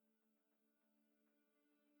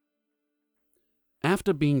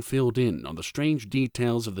After being filled in on the strange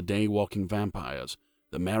details of the day-walking vampires,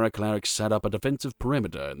 the Mara clerics set up a defensive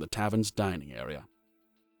perimeter in the tavern's dining area.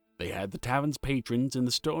 They had the tavern's patrons in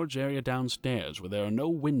the storage area downstairs where there are no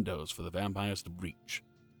windows for the vampires to breach.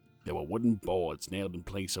 There were wooden boards nailed in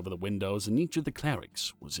place over the windows, and each of the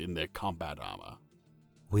clerics was in their combat armor.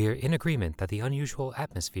 We're in agreement that the unusual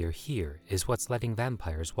atmosphere here is what's letting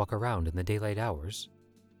vampires walk around in the daylight hours.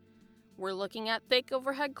 We're looking at thick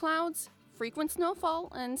overhead clouds, frequent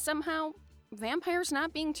snowfall, and somehow vampires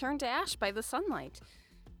not being turned to ash by the sunlight.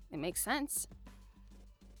 It makes sense.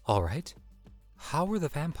 All right. How are the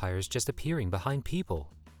vampires just appearing behind people?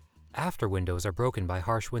 After windows are broken by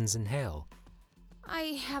harsh winds and hail.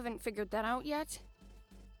 I haven't figured that out yet.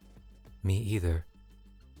 Me either.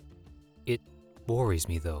 It worries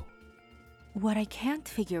me, though. What I can't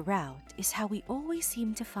figure out is how we always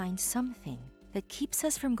seem to find something that keeps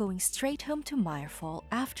us from going straight home to Mirefall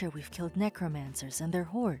after we've killed necromancers and their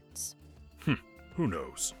hordes. Who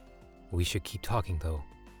knows? We should keep talking, though.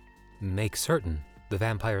 Make certain the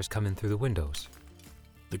vampires come in through the windows.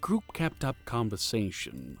 The group kept up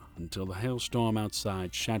conversation until the hailstorm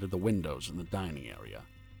outside shattered the windows in the dining area.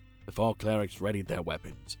 The 4 clerics readied their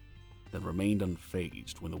weapons, then remained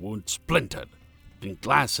unfazed when the wood splintered. Then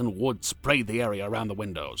glass and wood sprayed the area around the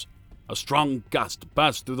windows. A strong gust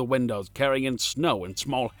burst through the windows, carrying in snow and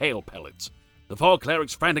small hail pellets. The 4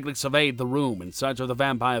 clerics frantically surveyed the room in search of the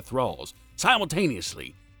vampire thralls.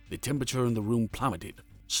 Simultaneously, the temperature in the room plummeted.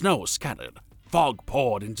 Snow scattered. Fog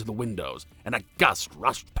poured into the windows, and a gust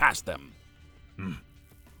rushed past them.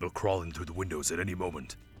 They'll crawl in through the windows at any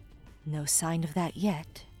moment. No sign of that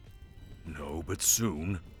yet. No, but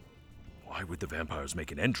soon. Why would the vampires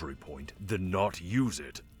make an entry point, then not use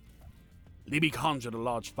it? Libby conjured a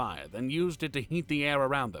large fire, then used it to heat the air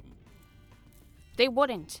around them. They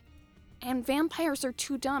wouldn't. And vampires are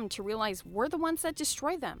too dumb to realize we're the ones that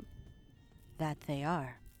destroy them. That they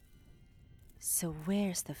are. So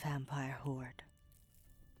where's the vampire horde?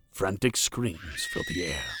 Frantic screams filled the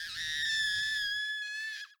air.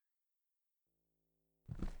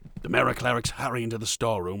 The Mara clerics hurry into the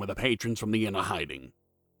storeroom where the patrons from the inn are hiding.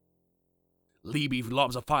 Libby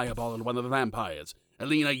lobs a fireball at one of the vampires.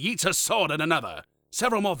 Elena yeets her sword at another.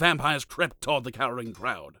 Several more vampires crept toward the cowering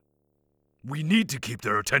crowd. We need to keep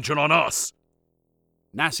their attention on us!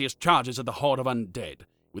 Nasius charges at the horde of undead.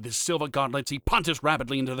 With his silver gauntlets, he punches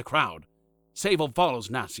rapidly into the crowd. Sable follows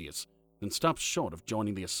Nasius, then stops short of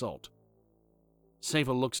joining the assault.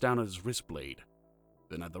 Sable looks down at his wristblade,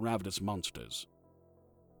 then at the ravenous monsters.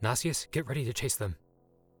 Nasius, get ready to chase them.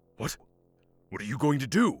 What? What are you going to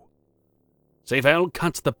do? Sable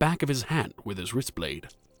cuts the back of his hand with his wristblade.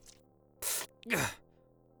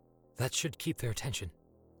 That should keep their attention.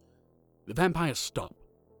 The vampires stop,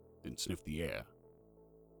 then sniff the air.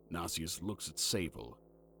 Nasius looks at Sable.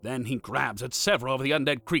 Then he grabs at several of the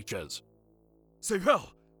undead creatures.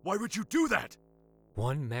 Sable, why would you do that?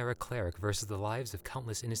 One Mara cleric versus the lives of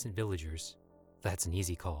countless innocent villagers. That's an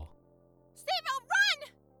easy call. Sable,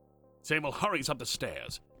 run! Sable hurries up the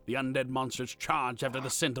stairs. The undead monsters charge after the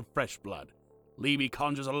scent of fresh blood. Libby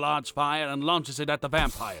conjures a large fire and launches it at the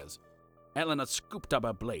vampires. Elena scooped up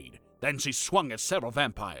her blade. Then she swung at several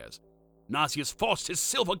vampires. Nasius forced his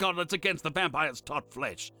silver gauntlets against the vampire's taut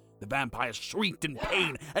flesh. The vampires shrieked in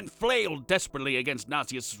pain and flailed desperately against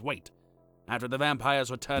Nasius' weight. After the vampires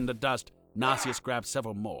were turned to dust, Nasius grabbed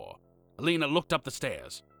several more. Elena looked up the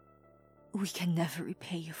stairs. We can never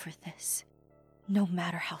repay you for this, no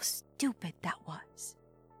matter how stupid that was.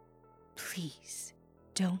 Please,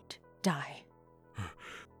 don't die.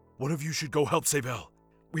 One of you should go help Sable.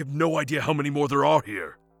 We have no idea how many more there are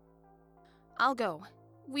here. I'll go.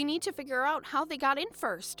 We need to figure out how they got in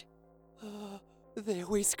first. They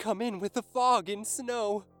always come in with the fog and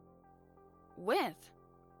snow. With?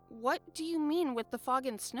 What do you mean with the fog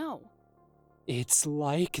and snow? It's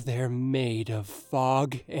like they're made of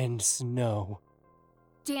fog and snow.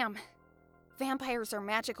 Damn. Vampires are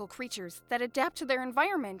magical creatures that adapt to their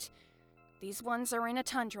environment. These ones are in a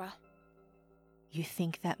tundra. You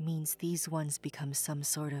think that means these ones become some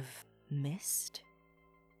sort of mist?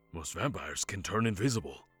 Most vampires can turn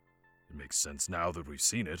invisible. It makes sense now that we've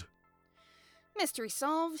seen it. Mystery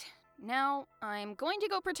solved. Now, I'm going to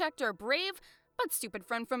go protect our brave but stupid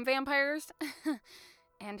friend from vampires.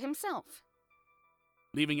 And himself.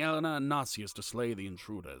 Leaving Elena and Nasius to slay the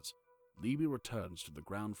intruders, Libby returns to the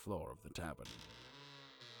ground floor of the tavern.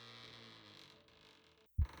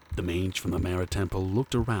 The mage from the Mara Temple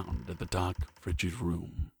looked around at the dark, frigid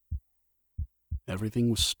room. Everything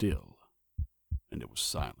was still, and it was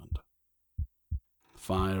silent. The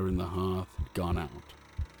fire in the hearth had gone out,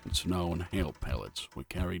 and snow and hail pellets were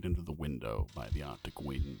carried into the window by the Arctic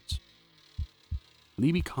winds.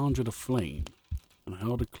 Libby conjured a flame and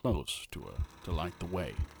held it close to her to light the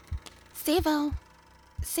way. Sable,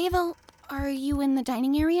 are you in the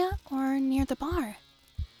dining area or near the bar?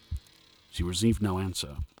 She received no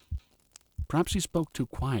answer. Perhaps she spoke too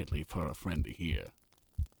quietly for her friend to hear.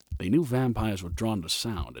 They knew vampires were drawn to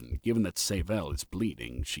sound, and given that Savel is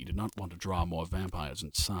bleeding, she did not want to draw more vampires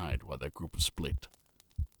inside while their group was split.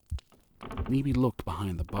 Libby looked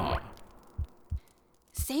behind the bar.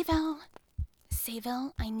 Sable,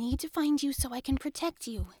 I need to find you so I can protect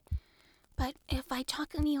you. But if I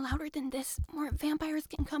talk any louder than this, more vampires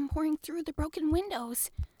can come pouring through the broken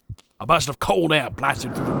windows. A burst of cold air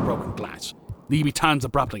blasted through the broken glass. Libby turns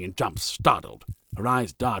abruptly and jumps, startled. Her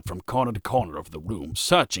eyes dart from corner to corner of the room,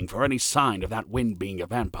 searching for any sign of that wind being a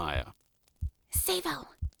vampire. Sable,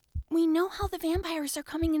 we know how the vampires are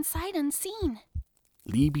coming inside unseen.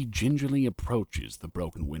 Libby gingerly approaches the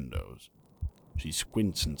broken windows. She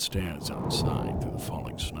squints and stares outside through the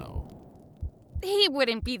falling snow. He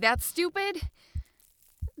wouldn't be that stupid.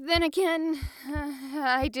 Then again,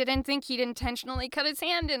 I didn't think he'd intentionally cut his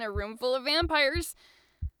hand in a room full of vampires.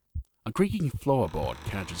 A creaking floorboard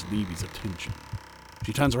catches Libby's attention.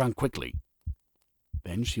 She turns around quickly.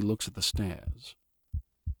 Then she looks at the stairs.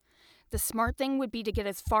 The smart thing would be to get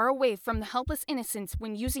as far away from the helpless innocents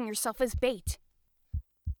when using yourself as bait.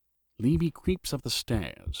 Libby creeps up the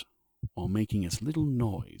stairs while making as little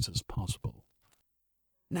noise as possible.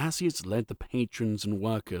 Nasius led the patrons and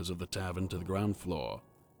workers of the tavern to the ground floor.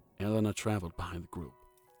 Elena traveled behind the group.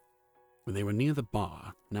 When they were near the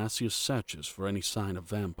bar, Nasius searches for any sign of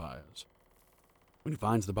vampires. When he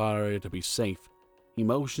finds the bar area to be safe, he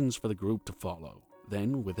motions for the group to follow.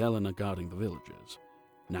 Then, with Elena guarding the villagers,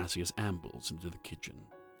 Nasius ambles into the kitchen.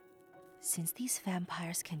 Since these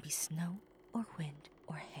vampires can be snow or wind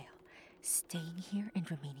or hail, staying here and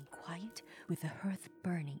remaining quiet with the hearth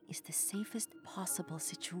burning is the safest possible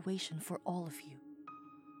situation for all of you.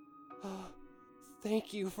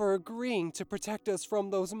 Thank you for agreeing to protect us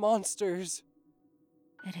from those monsters.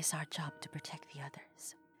 It is our job to protect the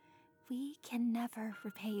others. We can never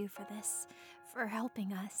repay you for this, for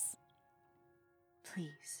helping us.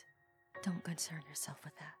 Please, don't concern yourself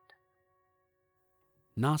with that.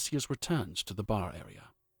 Nasius returns to the bar area.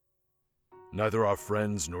 Neither our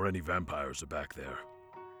friends nor any vampires are back there.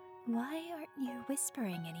 Why aren't you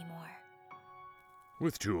whispering anymore?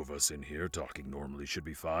 With two of us in here, talking normally should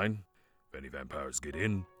be fine. If any vampires get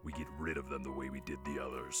in, we get rid of them the way we did the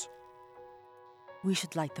others. We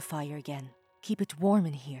should light the fire again. Keep it warm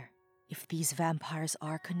in here. If these vampires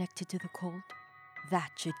are connected to the cold,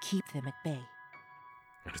 that should keep them at bay.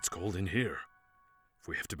 And it's cold in here. If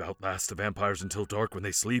we have to outlast the vampires until dark when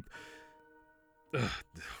they sleep,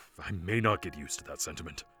 I may not get used to that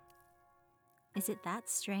sentiment. Is it that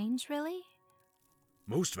strange, really?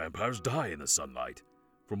 Most vampires die in the sunlight.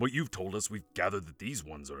 From what you've told us, we've gathered that these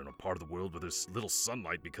ones are in a part of the world where there's little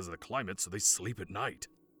sunlight because of the climate, so they sleep at night.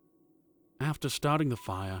 After starting the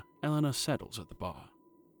fire, Elena settles at the bar.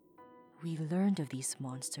 We learned of these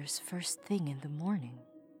monsters first thing in the morning.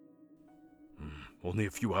 Only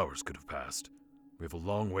a few hours could have passed. We have a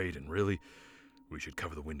long wait, and really, we should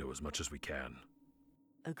cover the window as much as we can.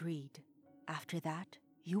 Agreed. After that,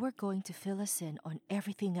 you are going to fill us in on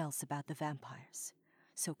everything else about the vampires.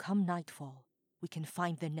 So come nightfall, we can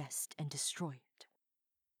find the nest and destroy it.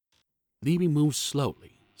 Libby moves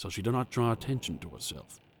slowly, so she does not draw attention to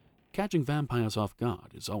herself. Catching vampires off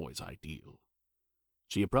guard is always ideal.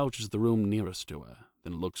 She approaches the room nearest to her,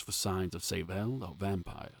 then looks for signs of Savel or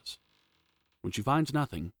vampires. When she finds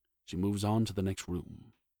nothing, she moves on to the next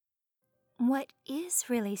room. What is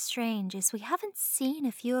really strange is we haven't seen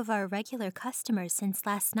a few of our regular customers since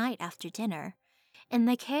last night after dinner. In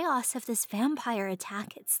the chaos of this vampire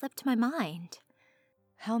attack, it slipped my mind.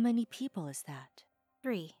 How many people is that?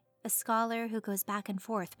 3. A scholar who goes back and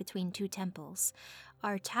forth between 2 temples.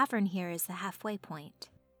 Our tavern here is the halfway point.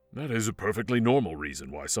 That is a perfectly normal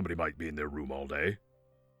reason why somebody might be in their room all day.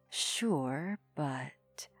 Sure,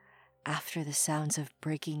 but after the sounds of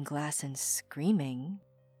breaking glass and screaming...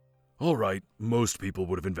 All right, most people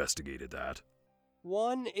would have investigated that.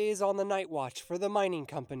 1 is on the night watch for the mining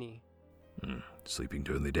company. Sleeping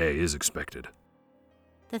during the day is expected.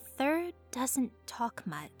 The 3rd doesn't talk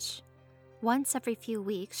much. Once every few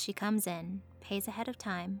weeks, she comes in, pays ahead of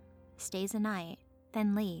time, stays a night,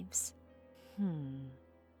 then leaves.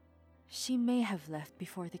 She may have left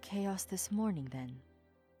before the chaos this morning, then.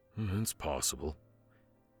 It's possible.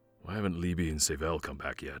 Why haven't Libby and Savel come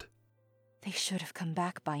back yet? They should have come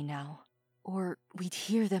back by now, or we'd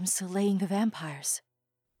hear them slaying the vampires.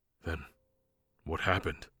 Then, what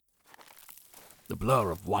happened? The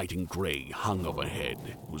blur of white and gray hung overhead.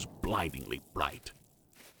 It was blindingly bright.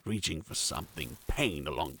 Reaching for something, pain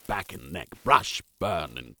along back and neck, brush,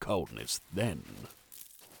 burn, and coldness. Then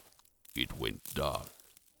it went dark.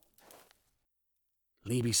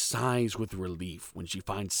 Libby sighs with relief when she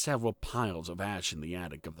finds several piles of ash in the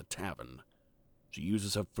attic of the tavern. She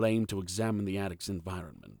uses her flame to examine the attic's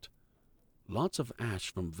environment. Lots of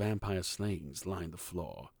ash from vampire slayings line the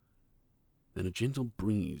floor. Then a gentle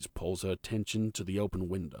breeze pulls her attention to the open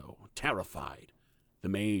window. Terrified, the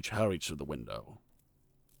mage hurries to the window.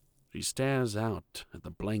 She stares out at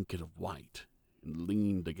the blanket of white and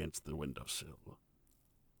leaned against the windowsill.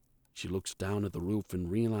 She looks down at the roof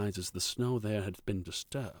and realizes the snow there had been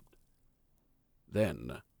disturbed.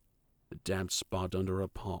 Then, the damp spot under her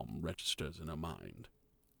palm registers in her mind.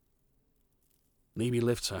 Libby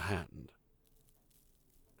lifts her hand,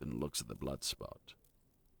 then looks at the blood spot.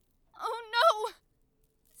 Oh no!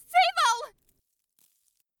 Sable!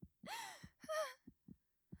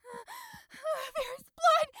 There's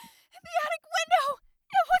blood in the attic window!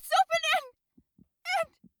 It was open and...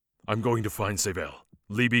 I'm going to find Sable.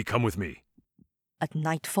 Libby, come with me. At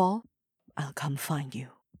nightfall, I'll come find you.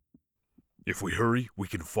 If we hurry, we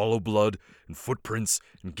can follow blood and footprints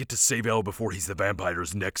and get to Sable before he's the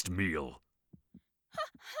vampire's next meal.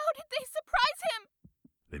 How did they surprise him?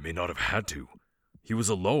 They may not have had to. He was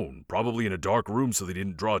alone, probably in a dark room so they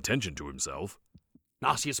didn't draw attention to himself.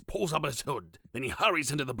 Narcissus pulls up his hood, then he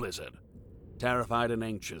hurries into the blizzard. Terrified and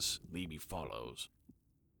anxious, Libby follows.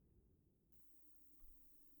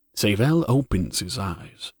 Sable opens his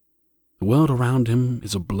eyes. The world around him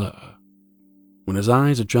is a blur. When his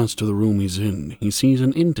eyes adjust to the room he's in, he sees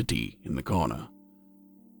an entity in the corner.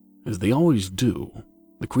 As they always do,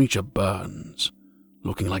 the creature burns,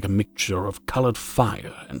 looking like a mixture of colored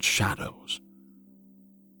fire and shadows.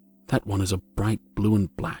 That one is a bright blue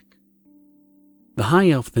and black. The high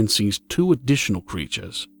elf then sees two additional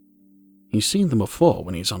creatures. He's seen them before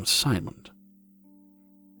when he's on assignment.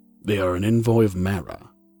 They are an envoy of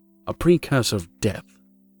Mara, a precursor of death.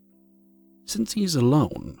 Since he's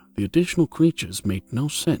alone, the additional creatures make no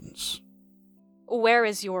sense. Where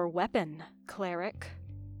is your weapon, cleric?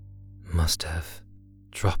 Must have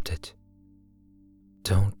dropped it.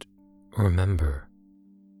 Don't remember.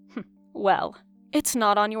 Well, it's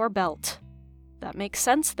not on your belt. That makes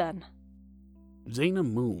sense then. Zaina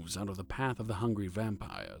moves out of the path of the hungry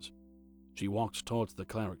vampires. She walks towards the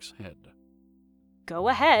cleric's head. Go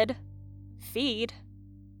ahead. Feed.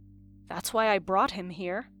 That's why I brought him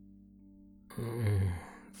here.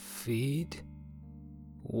 Feed?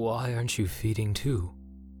 Why aren't you feeding too?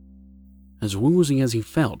 As woozy as he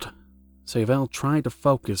felt, Sable tried to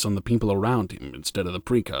focus on the people around him instead of the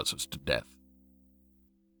precursors to death.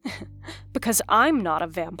 Because I'm not a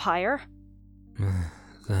vampire.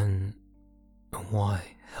 Then why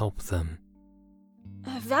help them?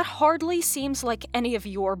 That hardly seems like any of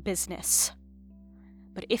your business.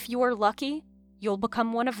 But if you're lucky, you'll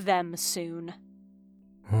become one of them soon.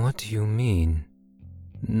 What do you mean?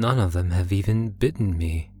 None of them have even bitten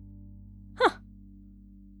me. Huh.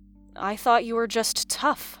 I thought you were just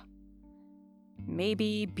tough.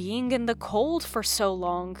 Maybe being in the cold for so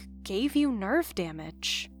long gave you nerve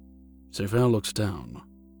damage. Sable looks down.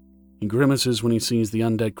 He grimaces when he sees the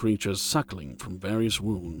undead creatures suckling from various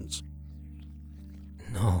wounds.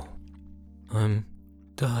 No, I'm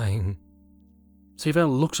dying. Sable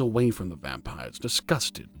looks away from the vampires,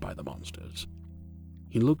 disgusted by the monsters.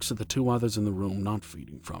 He looks at the two others in the room not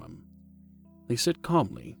feeding from him. They sit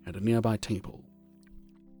calmly at a nearby table.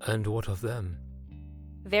 And what of them?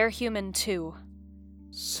 They're human too.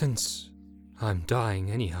 Since I'm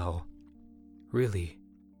dying anyhow, really,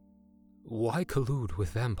 why collude with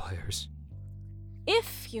vampires?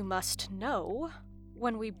 If you must know,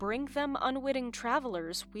 when we bring them unwitting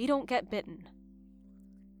travelers, we don't get bitten.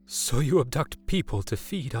 So you abduct people to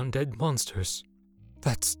feed undead monsters?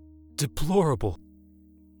 That's deplorable.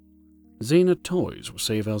 Zaina toys with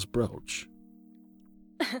Sable's brooch.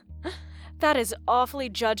 That is awfully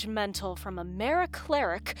judgmental from a Mara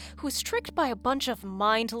cleric who's tricked by a bunch of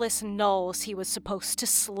mindless gnolls he was supposed to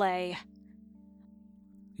slay.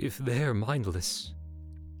 If they're mindless,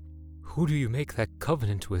 who do you make that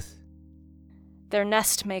covenant with? Their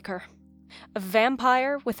nest maker. A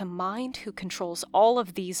vampire with a mind who controls all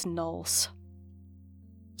of these gnolls.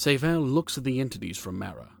 Sable looks at the entities from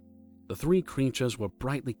Mara. The three creatures were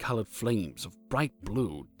brightly colored flames of bright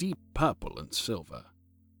blue, deep purple, and silver.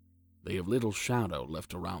 They have little shadow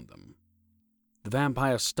left around them. The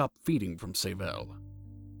vampires stop feeding from Sable.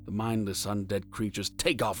 The mindless undead creatures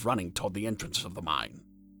take off running toward the entrance of the mine.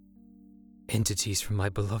 Entities from my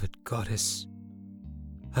beloved goddess.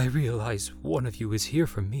 I realize one of you is here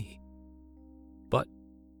for me. But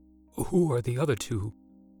who are the other two?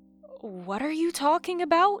 What are you talking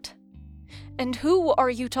about? And who are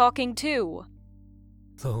you talking to?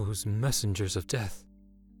 Those messengers of death,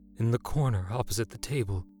 in the corner opposite the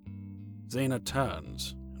table. Zaina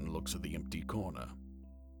turns and looks at the empty corner.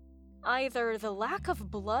 Either the lack of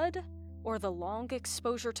blood or the long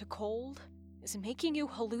exposure to cold is making you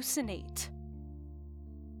hallucinate.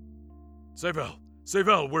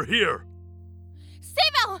 Sayvel, we're here!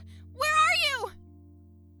 Sayvel, where are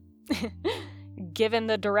you? Given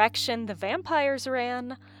the direction the vampires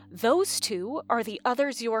ran, those two are the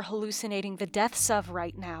others you're hallucinating the deaths of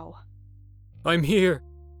right now. I'm here.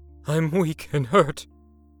 I'm weak and hurt.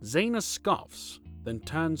 Zaina scoffs, then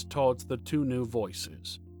turns towards the two new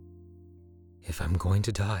voices. If I'm going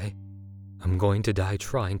to die, I'm going to die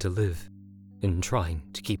trying to live, and trying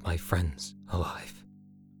to keep my friends alive.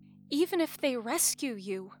 Even if they rescue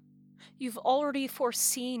you, you've already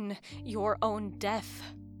foreseen your own death.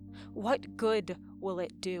 What good will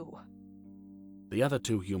it do? The other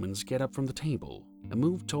two humans get up from the table and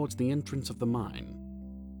move towards the entrance of the mine.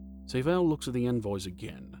 Sayvel looks at the envoys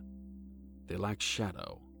again. They lack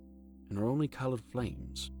shadow and are only colored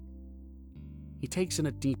flames. He takes in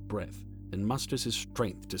a deep breath, then musters his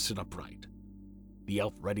strength to sit upright. The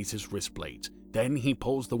elf readies his wrist blades, then he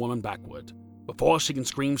pulls the woman backward. Before she can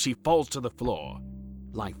scream, she falls to the floor,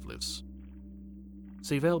 lifeless.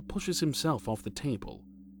 Sayvel pushes himself off the table.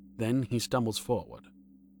 Then he stumbles forward.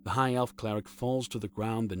 The high elf cleric falls to the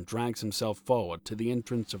ground, then drags himself forward to the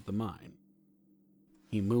entrance of the mine.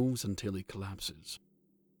 He moves until he collapses.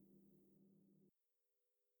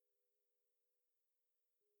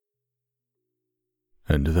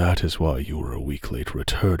 And that is why you were a week late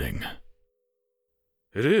returning.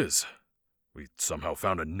 It is. We somehow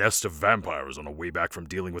found a nest of vampires on our way back from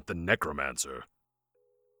dealing with the necromancer.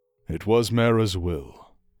 It was Mara's will.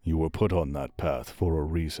 You were put on that path for a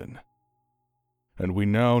reason. And we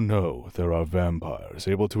now know there are vampires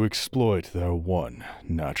able to exploit their one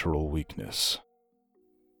natural weakness.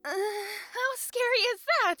 How scary is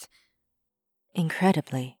that?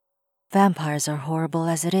 Incredibly, vampires are horrible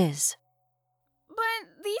as it is.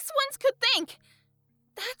 But these ones could think.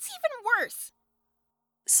 That's even worse.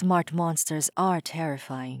 Smart monsters are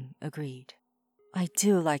terrifying, agreed. I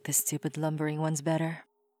do like the stupid lumbering ones better.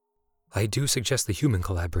 I do suggest the human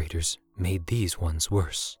collaborators made these ones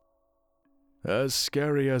worse. As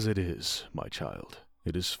scary as it is, my child,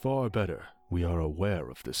 it is far better we are aware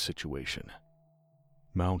of this situation.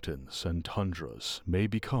 Mountains and tundras may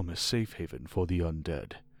become a safe haven for the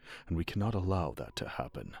undead, and we cannot allow that to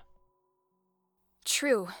happen.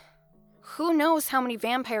 True. Who knows how many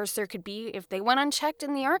vampires there could be if they went unchecked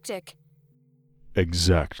in the Arctic?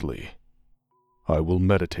 Exactly. I will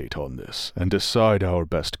meditate on this and decide our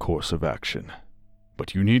best course of action.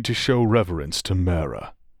 But you need to show reverence to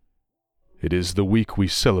Mara. It is the week we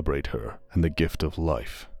celebrate her and the gift of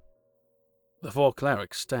life. The four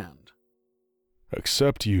clerics stand.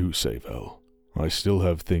 Except you, Sayvel. I still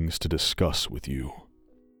have things to discuss with you.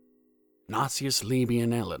 Narcissus, Libby,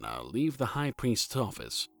 and Eleanor leave the High Priest's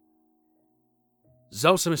office.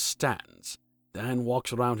 Zosimus stands, then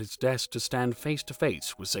walks around his desk to stand face to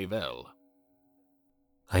face with Sayvel.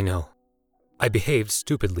 I know. I behaved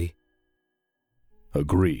stupidly.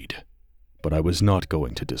 Agreed. But I was not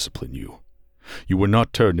going to discipline you. You were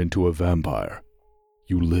not turned into a vampire.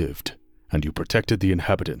 You lived, and you protected the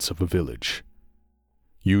inhabitants of a village.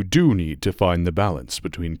 You do need to find the balance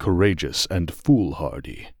between courageous and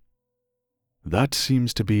foolhardy. That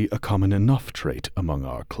seems to be a common enough trait among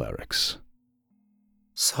our clerics.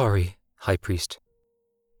 Sorry, High Priest.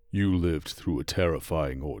 You lived through a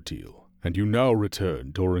terrifying ordeal, and you now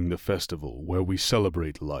return during the festival where we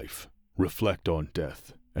celebrate life, reflect on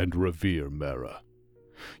death, and revere Mara.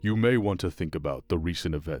 You may want to think about the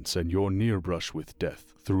recent events and your near brush with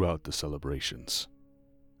death throughout the celebrations.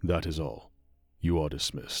 That is all. You are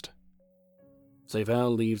dismissed.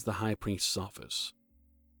 Sayvel leaves the High Priest's office,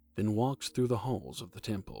 then walks through the halls of the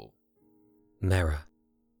temple. Mara,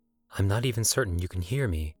 I'm not even certain you can hear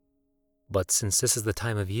me, but since this is the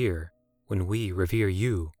time of year when we revere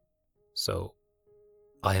you, so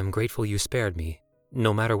I am grateful you spared me,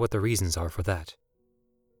 no matter what the reasons are for that.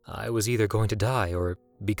 I was either going to die or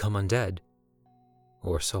become undead,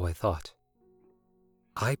 or so I thought.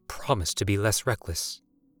 I promised to be less reckless,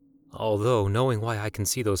 although knowing why I can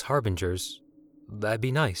see those harbingers, that'd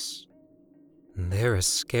be nice. They're as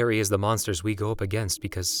scary as the monsters we go up against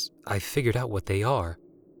because I figured out what they are.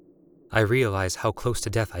 I realize how close to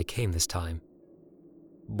death I came this time.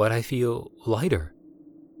 But I feel lighter,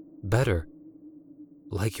 better,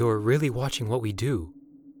 like you're really watching what we do.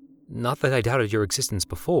 Not that I doubted your existence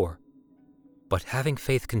before, but having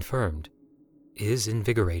faith confirmed is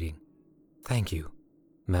invigorating. Thank you,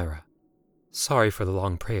 Mara. Sorry for the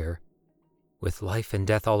long prayer. With life and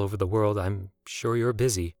death all over the world, I'm sure you're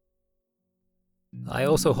busy. I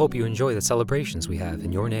also hope you enjoy the celebrations we have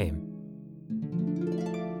in your name.